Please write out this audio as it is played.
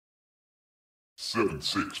7,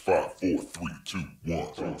 6, 5, 4, 3, 2, 1. You'll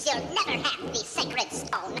never have the sacred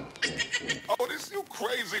stone. Oh, this you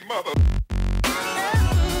crazy mother.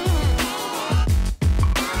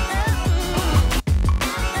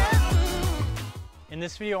 In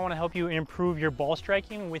this video, I want to help you improve your ball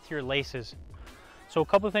striking with your laces. So a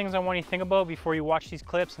couple of things I want you to think about before you watch these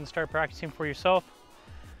clips and start practicing for yourself.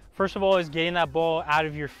 First of all is getting that ball out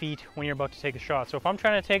of your feet when you're about to take a shot. So if I'm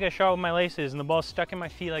trying to take a shot with my laces and the ball's stuck in my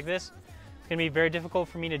feet like this, it's gonna be very difficult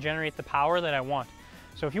for me to generate the power that I want.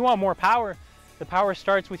 So if you want more power, the power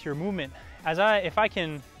starts with your movement. If I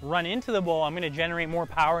can run into the ball, I'm gonna generate more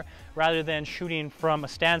power rather than shooting from a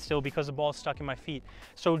standstill because the ball is stuck in my feet.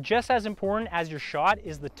 So just as important as your shot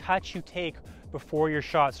is the touch you take before your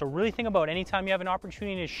shot. So really think about anytime you have an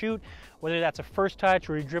opportunity to shoot, whether that's a first touch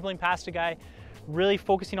or you're dribbling past a guy, really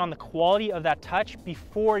focusing on the quality of that touch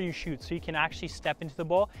before you shoot so you can actually step into the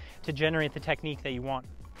ball to generate the technique that you want.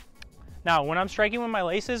 Now, when I'm striking with my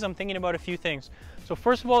laces, I'm thinking about a few things. So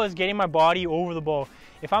first of all is getting my body over the ball.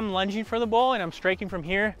 If I'm lunging for the ball and I'm striking from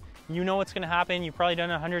here, you know what's gonna happen. You've probably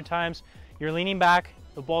done it 100 times. You're leaning back,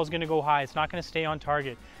 the ball's gonna go high. It's not gonna stay on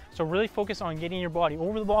target. So really focus on getting your body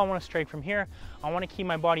over the ball. I wanna strike from here. I wanna keep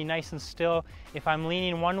my body nice and still. If I'm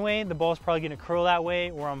leaning one way, the ball's probably gonna curl that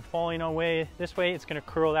way, or I'm falling away this way, it's gonna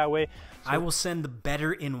curl that way. I will send the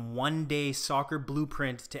Better in 1 Day soccer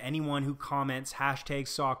blueprint to anyone who comments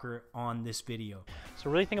 #soccer on this video.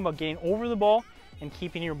 So really think about getting over the ball and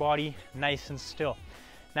keeping your body nice and still.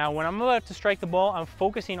 Now, when I'm about to strike the ball, I'm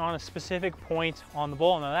focusing on a specific point on the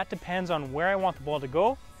ball. Now that depends on where I want the ball to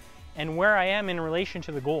go and where I am in relation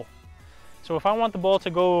to the goal. So if I want the ball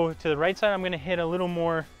to go to the right side, I'm gonna hit a little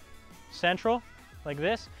more central, like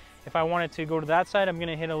this. If I want it to go to that side, I'm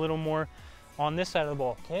gonna hit a little more on this side of the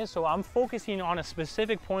ball, okay? So I'm focusing on a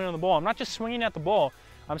specific point on the ball. I'm not just swinging at the ball.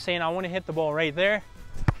 I'm saying I wanna hit the ball right there,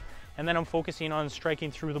 and then I'm focusing on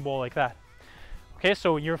striking through the ball like that. Okay,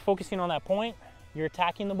 so you're focusing on that point, you're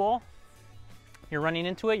attacking the ball, you're running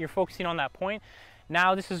into it, you're focusing on that point.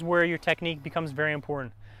 Now this is where your technique becomes very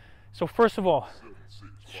important. So first of all,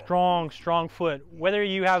 strong foot. Whether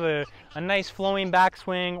you have a nice flowing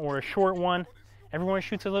backswing or a short one, everyone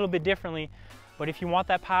shoots a little bit differently, but if you want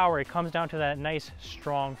that power, it comes down to that nice,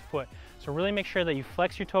 strong foot. So really make sure that you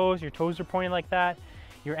flex your toes are pointing like that,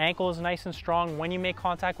 your ankle is nice and strong. When you make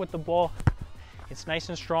contact with the ball, it's nice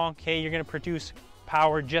and strong, okay? You're gonna produce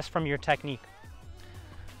power just from your technique.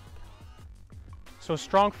 So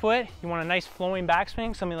strong foot, you want a nice flowing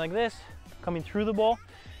backswing, something like this, coming through the ball.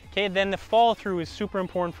 Okay, then the follow through is super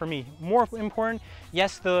important for me. More important,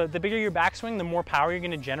 yes, the bigger your backswing, the more power you're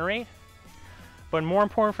gonna generate. But more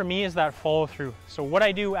important for me is that follow through. So what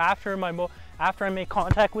I do after I make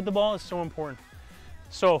contact with the ball is so important.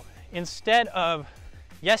 So instead of,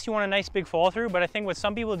 yes, you want a nice big follow through, but I think what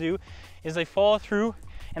some people do is they follow through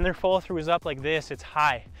and their follow through is up like this, it's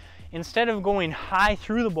high. Instead of going high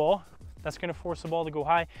through the ball, that's gonna force the ball to go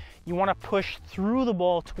high, you wanna push through the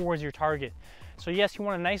ball towards your target. So yes, you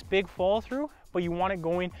want a nice big follow through, but you want it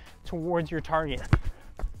going towards your target.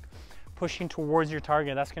 Pushing towards your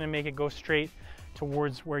target, that's gonna make it go straight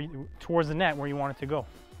towards the net where you want it to go.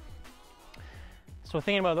 So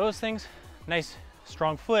thinking about those things, nice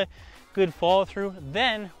strong foot, good follow through.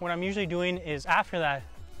 Then what I'm usually doing is after that,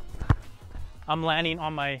 I'm landing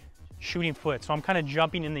on my shooting foot. So I'm kind of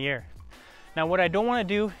jumping in the air. Now what I don't want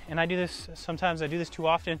to do, and I do this sometimes, I do this too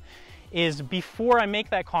often, is before I make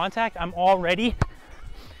that contact, I'm already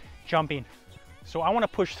jumping. So I want to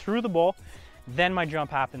push through the ball, then my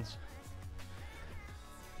jump happens.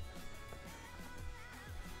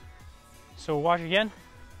 So watch again.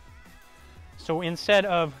 So instead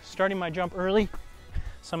of starting my jump early,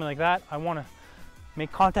 something like that, I want to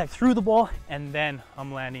make contact through the ball and then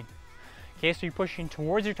I'm landing. Okay, so you're pushing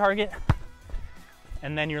towards your target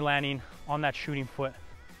and then you're landing on that shooting foot.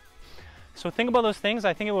 So think about those things.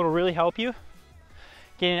 I think it will really help you.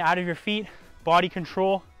 Getting out of your feet, body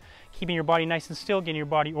control, keeping your body nice and still, getting your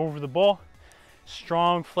body over the ball,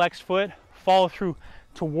 strong flexed foot, follow through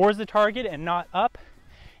towards the target and not up,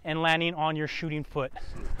 and landing on your shooting foot.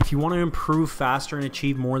 If you want to improve faster and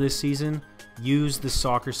achieve more this season, use the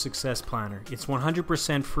Soccer Success Planner. It's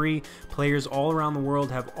 100% free. Players all around the world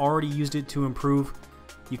have already used it to improve.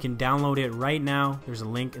 You can download it right now. There's a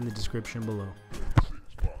link in the description below. 6,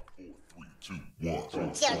 5, 4, 3, 2, 1.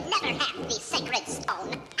 You'll never have the sacred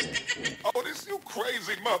stone. Oh, this you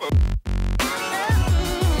crazy mother.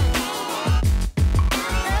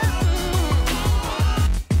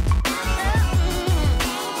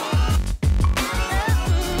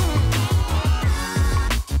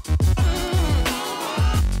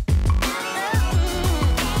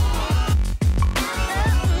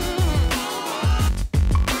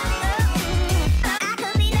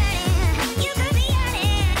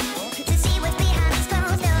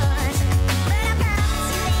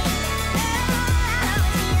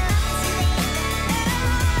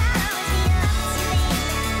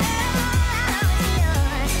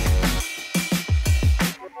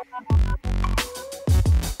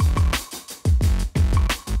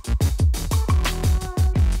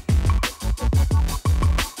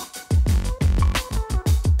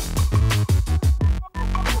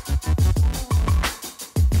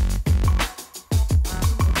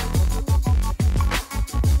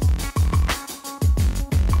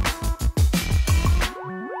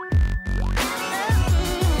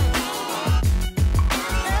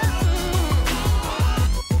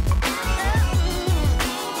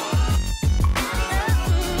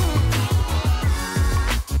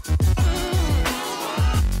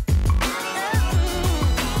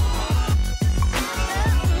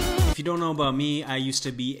 you don't know about me, I used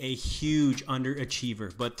to be a huge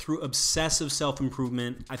underachiever, but through obsessive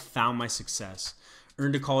self-improvement, I found my success.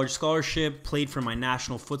 Earned a college scholarship, played for my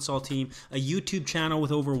national futsal team, a YouTube channel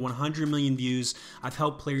with over 100 million views. I've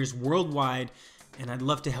helped players worldwide, and I'd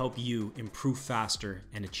love to help you improve faster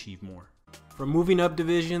and achieve more. From moving up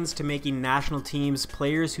divisions to making national teams,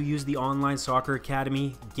 players who use the Online Soccer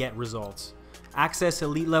Academy get results. Access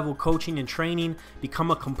elite level coaching and training, become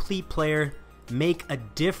a complete player, make a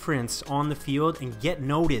difference on the field, and get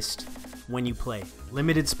noticed when you play.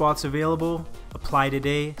 Limited spots available. Apply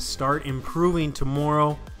today. Start improving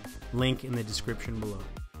tomorrow. Link in the description below.